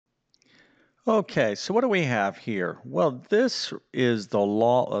Okay, so what do we have here? Well, this is the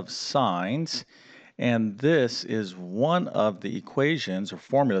law of sines, and this is one of the equations or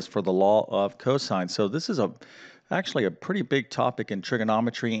formulas for the law of cosine. So this is actually a pretty big topic in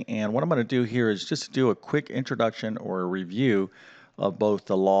trigonometry, and what I'm going to do here is just do a quick introduction or a review of both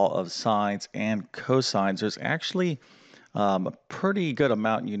the law of sines and cosines. There's actually a pretty good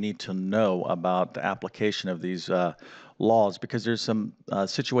amount you need to know about the application of these laws because there's some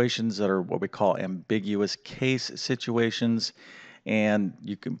situations that are what we call ambiguous case situations, and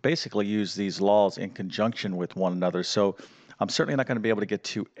you can basically use these laws in conjunction with one another. So I'm certainly not going to be able to get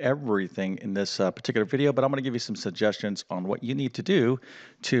to everything in this particular video, but I'm going to give you some suggestions on what you need to do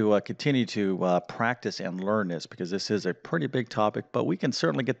to continue to practice and learn this because this is a pretty big topic, but we can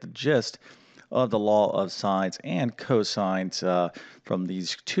certainly get the gist of the law of sines and cosines from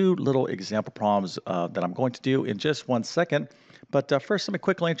these two little example problems that I'm going to do in just 1 second. But first, let me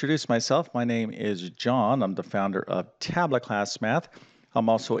quickly introduce myself. My name is John. I'm the founder of TabletClass Math. I'm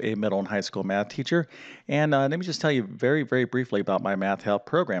also a middle and high school math teacher. And let me just tell you very, very briefly about my math help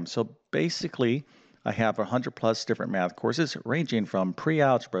program. So basically, I have 100 plus different math courses ranging from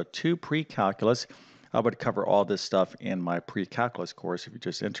pre-algebra to pre-calculus. I would cover all this stuff in my pre-calculus course if you're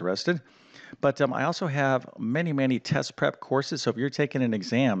just interested. But I also have many, many test prep courses. So if you're taking an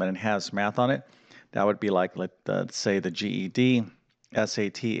exam and it has math on it, that would be like, let's say, the GED,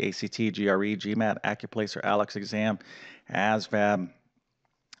 SAT, ACT, GRE, GMAT, AccuPlace, or ALEX exam, ASVAB,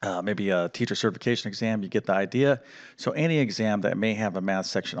 maybe a teacher certification exam. You get the idea. So any exam that may have a math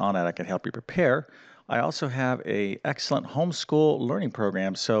section on it, I can help you prepare. I also have a excellent homeschool learning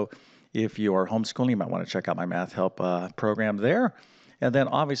program. So if you are homeschooling, you might want to check out my math help program there. And then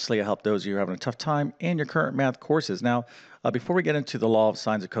obviously I help those of you who are having a tough time in your current math courses. Now, before we get into the law of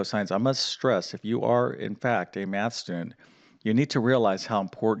sines and cosines, I must stress if you are in fact a math student, you need to realize how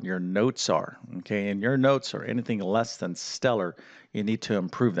important your notes are. Okay, and your notes are anything less than stellar, you need to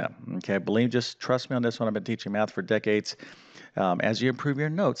improve them. Okay, just trust me on this one. I've been teaching math for decades. As you improve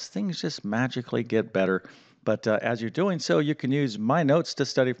your notes, things just magically get better. But as you're doing so, you can use my notes to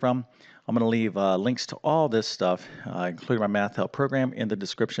study from. I'm going to leave links to all this stuff, including my math help program, in the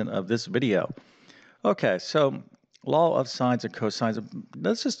description of this video. Okay, so law of sines and cosines.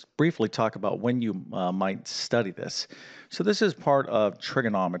 Let's just briefly talk about when you might study this. So this is part of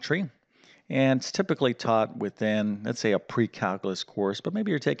trigonometry, and it's typically taught within, let's say, a pre-calculus course, but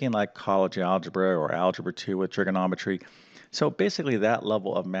maybe you're taking like college algebra or algebra 2 with trigonometry. So basically that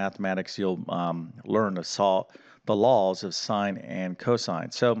level of mathematics, you'll learn to solve the laws of sine and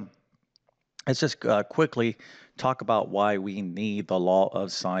cosine. So let's just quickly talk about why we need the law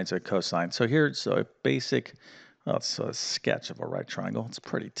of sines and cosines. So here's a basic, well, it's a sketch of a right triangle. It's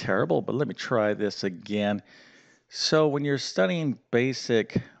pretty terrible, but let me try this again. So when you're studying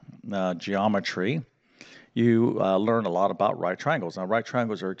basic geometry, you learn a lot about right triangles. Now, right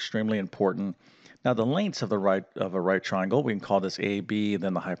triangles are extremely important. Now, the lengths of a right triangle, we can call this AB,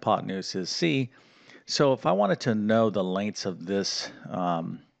 then the hypotenuse is C. So if I wanted to know the lengths of this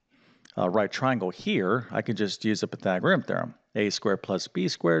right triangle here, I could just use the Pythagorean theorem. A squared plus B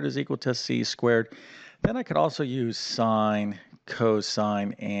squared is equal to C squared. Then I could also use sine,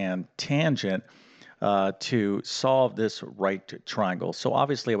 cosine, and tangent to solve this right triangle. So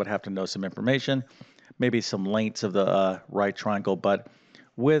obviously I would have to know some information, maybe some lengths of the right triangle, but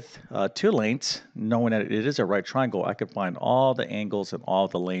with two lengths, knowing that it is a right triangle, I could find all the angles and all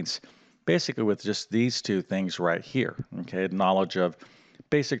the lengths basically with just these two things right here, okay? Knowledge of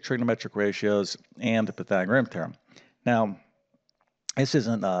basic trigonometric ratios and the Pythagorean theorem. Now, this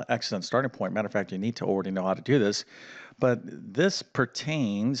isn't an excellent starting point. Matter of fact, you need to already know how to do this, but this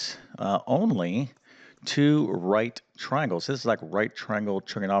pertains only to right triangles. This is like right triangle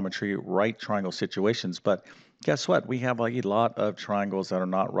trigonometry, right triangle situations. But guess what? We have like a lot of triangles that are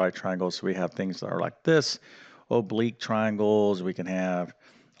not right triangles. We have things that are like this, oblique triangles. We can have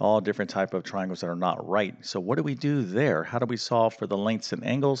all different type of triangles that are not right. So what do we do there? How do we solve for the lengths and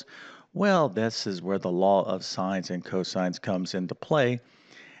angles? Well, this is where the law of sines and cosines comes into play.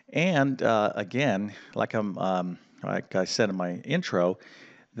 And again, like I said in my intro,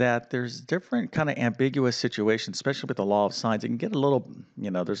 that there's different kind of ambiguous situations, especially with the law of sines. It can get a little,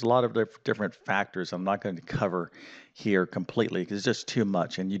 there's a lot of different factors I'm not going to cover here completely because it's just too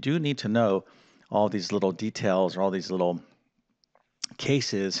much. And you do need to know all these little details or all these little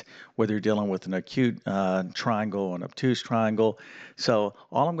cases, whether you're dealing with an acute triangle, an obtuse triangle. So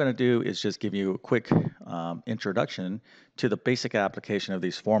all I'm going to do is just give you a quick introduction to the basic application of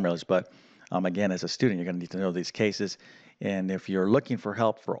these formulas. But again, as a student, you're going to need to know these cases. And if you're looking for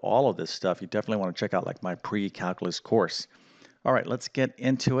help for all of this stuff, you definitely want to check out like my pre-calculus course. All right, let's get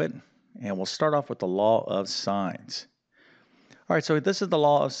into it. and we'll start off with the law of sines. All right, so this is the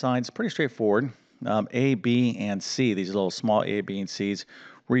law of sines, pretty straightforward. A, B, and C, these little small A, B, and C's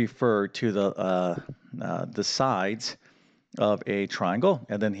refer to the sides of a triangle.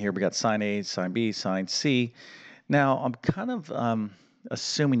 And then here we got sine A, sine B, sine C. Now, I'm kind of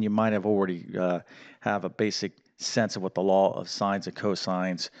assuming you might have already have a basic sense of what the law of sines and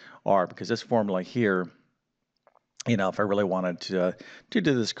cosines are, because this formula here, if I really wanted to do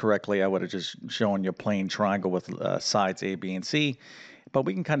this correctly, I would have just shown you a plain triangle with sides A, B, and C. But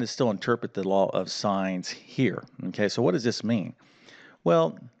we can kind of still interpret the law of sines here. Okay, so what does this mean?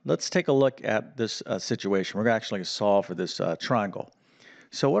 Well, let's take a look at this situation. We're actually going to solve for this triangle.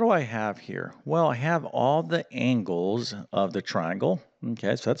 So what do I have here? Well, I have all the angles of the triangle.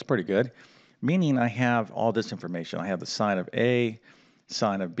 Okay, so that's pretty good. Meaning I have all this information. I have the sine of A,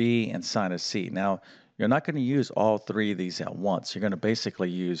 sine of B, and sine of C. Now, you're not going to use all three of these at once. You're going to basically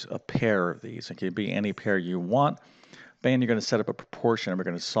use a pair of these. It could be any pair you want. Then you're going to set up a proportion, and we're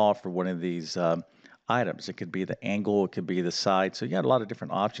going to solve for one of these items. It could be the angle, it could be the side. So you got a lot of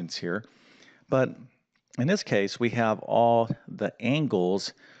different options here. But in this case, we have all the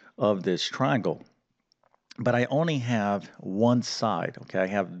angles of this triangle. But I only have one side, okay? I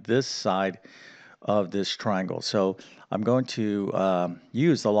have this side of this triangle. So I'm going to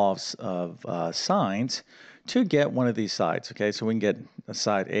use the law of sines to get one of these sides, okay? So we can get a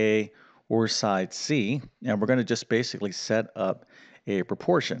side A or side C, and we're going to just basically set up a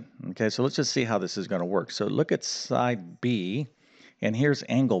proportion, okay? So let's just see how this is going to work. So look at side B, and here's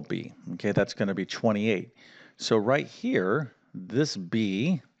angle B, okay? That's going to be 28. So right here, this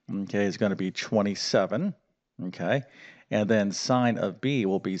B, okay, is going to be 27, okay? And then sine of B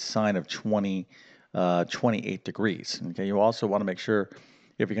will be sine of 28 degrees. Okay, you also want to make sure,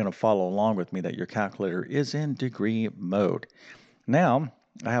 if you're going to follow along with me, that your calculator is in degree mode. Now,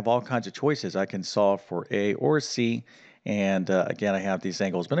 I have all kinds of choices. I can solve for A or C, and again, I have these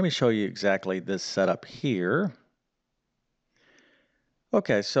angles. But let me show you exactly this setup here.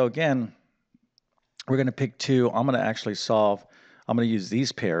 Okay, so again, we're going to pick two. I'm going to actually solve. I'm going to use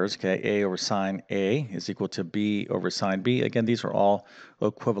these pairs, okay? A over sine A is equal to B over sine B. Again, these are all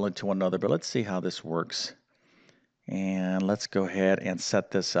equivalent to one another, but let's see how this works. And let's go ahead and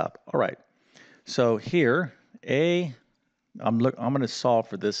set this up. All right, so here, I'm going to solve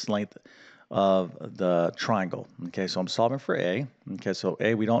for this length of the triangle. Okay, so I'm solving for A. Okay, so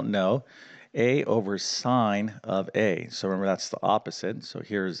A we don't know. A over sine of A. So remember, that's the opposite. So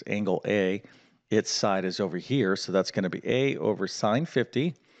here's angle A. Its side is over here, so that's going to be A over sine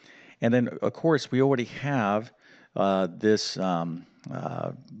 50. And then, of course, we already have this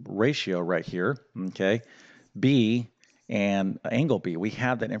ratio right here, okay, B and angle B. We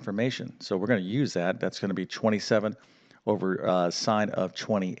have that information, so we're going to use that. That's going to be 27 over sine of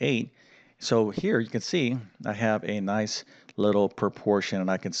 28. So here you can see I have a nice little proportion, and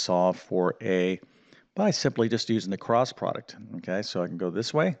I can solve for A by simply just using the cross product. Okay, so I can go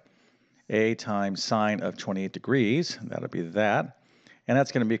this way. A times sine of 28 degrees, that'll be that. And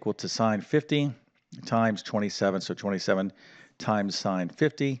that's going to be equal to sine 50 times 27, so 27 times sine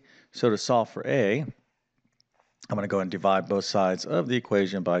 50. So to solve for A, I'm going to go and divide both sides of the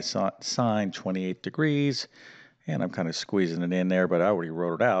equation by sine 28 degrees. And I'm kind of squeezing it in there, but I already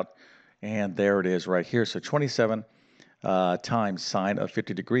wrote it out. And there it is right here. So 27 times sine of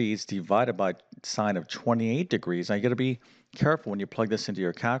 50 degrees divided by sine of 28 degrees. Now you got to be careful when you plug this into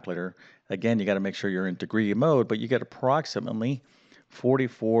your calculator. Again, you got to make sure you're in degree mode, but you get approximately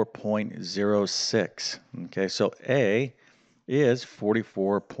 44.06. Okay, so A is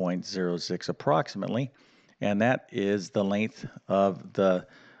 44.06 approximately, and that is the length of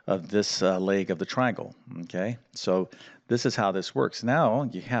this leg of the triangle. Okay, so this is how this works. Now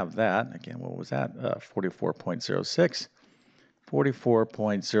you have that. Again, what was that? 44.06.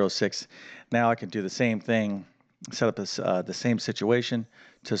 44.06. Now I can do the same thing, set up this, the same situation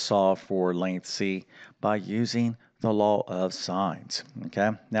to solve for length C by using the law of sines. Okay.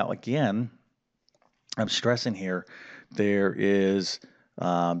 Now again, I'm stressing here, there is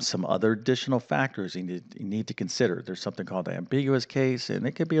some other additional factors you need to consider. There's something called the ambiguous case, and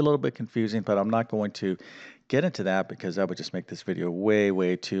it could be a little bit confusing, but I'm not going to get into that because that would just make this video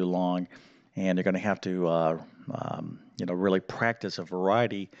way too long, and you're going to have to really practice a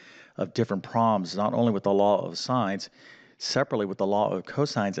variety of different problems, not only with the law of sines, separately with the law of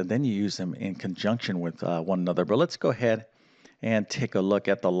cosines, and then you use them in conjunction with one another. But let's go ahead and take a look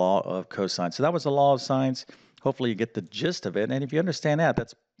at the law of cosine. So that was the law of sines. Hopefully you get the gist of it, and if you understand that,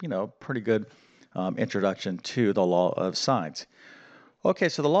 that's pretty good introduction to the law of sines. Okay,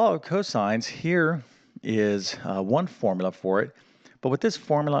 so the law of cosines, here is one formula for it, But with this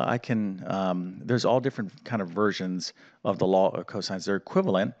formula, I can, there's all different kind of versions of the law of cosines. They're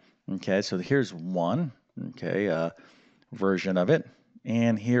equivalent. Okay, so here's one, okay, version of it.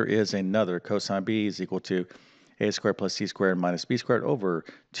 And here is another. Cosine B is equal to a squared plus c squared minus b squared over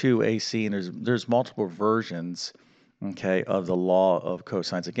 2ac. And there's multiple versions, okay, of the law of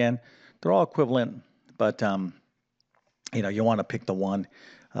cosines. Again, they're all equivalent, but you want to pick the one,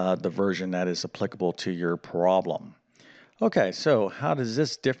 the version that is applicable to your problem. Okay, so how does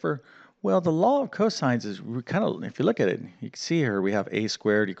this differ? Well, the law of cosines is kind of, if you look at it, you can see here we have a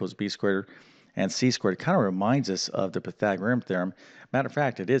squared equals b squared and c squared. It kind of reminds us of the Pythagorean theorem. Matter of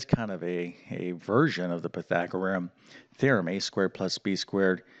fact, it is kind of a version of the Pythagorean theorem, a squared plus b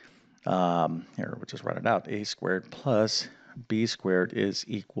squared. Here, we'll just write it out. A squared plus b squared is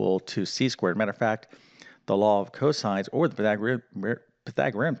equal to c squared. Matter of fact, the law of cosines or the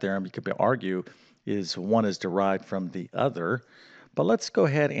Pythagorean theorem, you could argue, is one is derived from the other. But let's go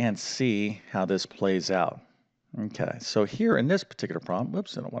ahead and see how this plays out. Okay, so here in this particular problem,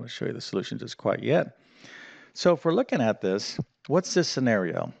 whoops, I don't want to show you the solution just quite yet. So if we're looking at this, what's this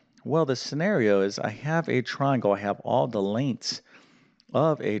scenario? Well, the scenario is I have a triangle. I have all the lengths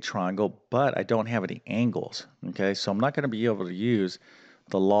of a triangle, but I don't have any angles. Okay, so I'm not going to be able to use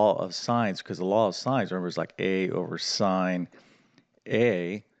the law of sines because the law of sines, remember, is like a over sine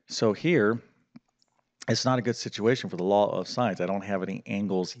a. So here, it's not a good situation for the law of sines. I don't have any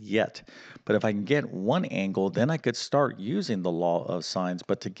angles yet. But if I can get one angle, then I could start using the law of sines.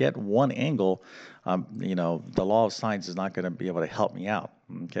 But to get one angle, the law of sines is not going to be able to help me out.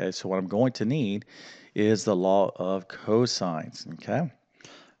 Okay, so what I'm going to need is the law of cosines. Okay,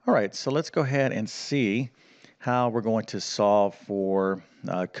 all right, so let's go ahead and see how we're going to solve for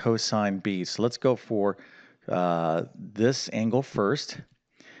cosine B. So let's go for this angle first.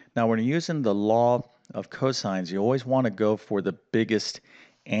 Now, when you're using the law of cosines, you always want to go for the biggest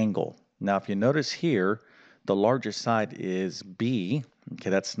angle. Now, if you notice here, the largest side is B. Okay,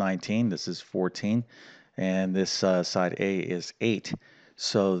 that's 19. This is 14. And this side A is 8.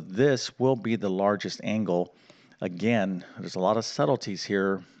 So this will be the largest angle. Again, there's a lot of subtleties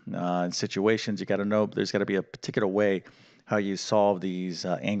here in situations. You got to know there's got to be a particular way how you solve these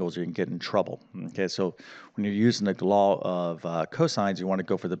angles, or you can get in trouble. Okay, so when you're using the law of cosines, you want to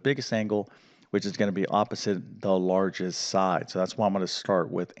go for the biggest angle, which is going to be opposite the largest side. So that's why I'm going to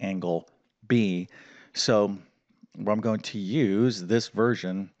start with angle B. So I'm going to use this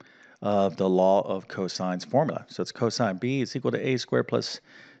version of the law of cosines formula. So it's cosine B is equal to a squared plus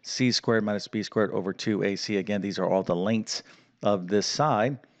c squared minus b squared over 2ac. Again, these are all the lengths of this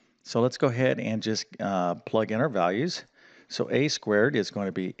side. So let's go ahead and just plug in our values. So a squared is going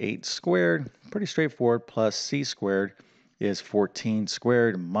to be 8 squared, pretty straightforward, plus c squared is 14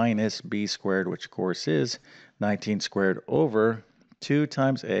 squared minus b squared, which of course is 19 squared over 2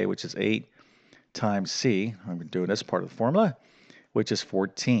 times a, which is 8 times c. I'm doing this part of the formula, which is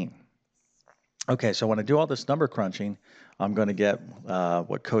 14. Okay, so when I do all this number crunching, I'm going to get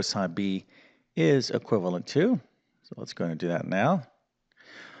what cosine b is equivalent to. So let's go and do that now.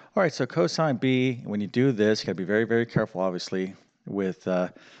 All right, so cosine B, when you do this, you got to be very, very careful, obviously, with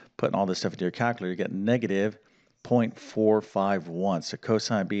putting all this stuff into your calculator. You get negative 0.451. So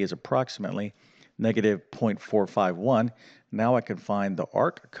cosine B is approximately negative 0.451. Now I can find the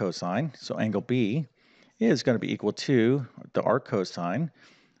arc cosine. So angle B is going to be equal to the arc cosine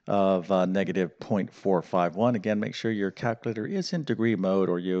of negative 0.451. Again, make sure your calculator is in degree mode,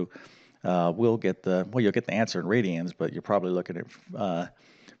 or you will get you'll get the answer in radians, but you're probably looking at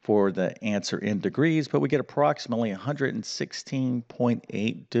for the answer in degrees, but we get approximately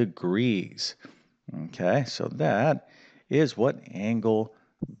 116.8 degrees. Okay, so that is what angle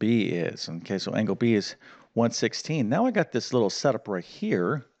B is. Okay, so angle B is 116. Now I got this little setup right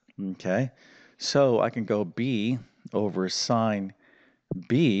here. Okay, so I can go B over sine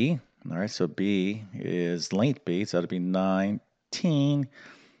B. All right, so B is length B, so that'll be 19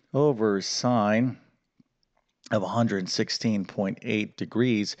 over sine of 116.8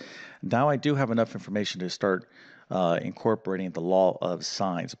 degrees. Now I do have enough information to start incorporating the law of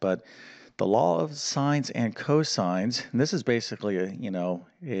sines, but the law of sines and cosines, and this is basically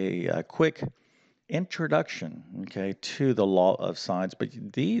a quick introduction, okay, to the law of sines. But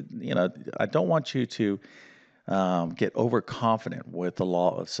I don't want you to get overconfident with the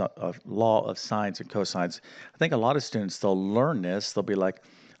law of sines and cosines. I think a lot of students, they'll learn this. They'll be like,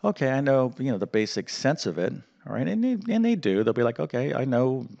 okay, I know the basic sense of it. All right, and they do. They'll be like, okay, I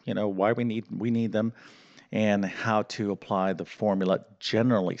know why we need them, and how to apply the formula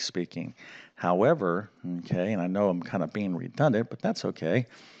generally speaking. However, okay, and I know I'm kind of being redundant, but that's okay.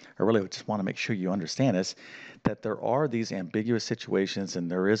 I really just want to make sure you understand this. that there are these ambiguous situations, and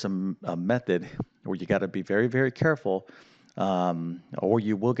there is a method where you got to be very, very careful, or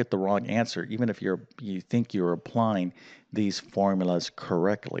you will get the wrong answer, even if you think you're applying these formulas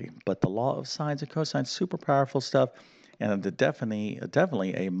correctly. But the law of sines and cosines, super powerful stuff, and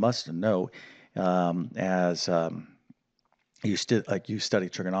definitely a must know as you study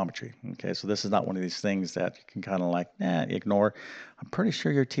trigonometry. Okay, so this is not one of these things that you can kind of like ignore. I'm pretty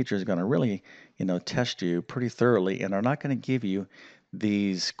sure your teacher is going to really, test you pretty thoroughly, and are not going to give you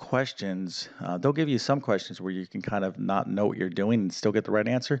these questions. They'll give you some questions where you can kind of not know what you're doing and still get the right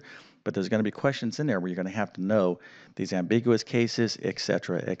answer, but there's going to be questions in there where you're going to have to know these ambiguous cases,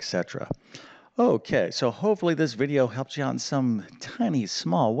 etc., etc. Okay, so hopefully this video helps you out in some tiny,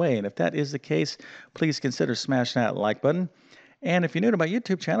 small way. And if that is the case, please consider smashing that like button. And if you're new to my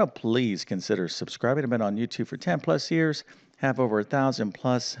YouTube channel, please consider subscribing. I've been on YouTube for 10 plus years, have over 1,000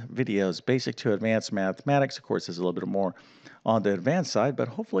 plus videos, basic to advanced mathematics. Of course, there's a little bit more on the advanced side, but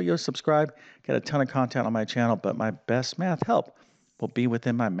hopefully you'll subscribe. Got a ton of content on my channel, but my best math help will be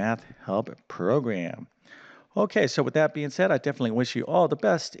within my Math Help program. Okay, so with that being said, I definitely wish you all the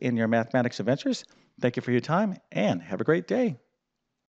best in your mathematics adventures. Thank you for your time and have a great day.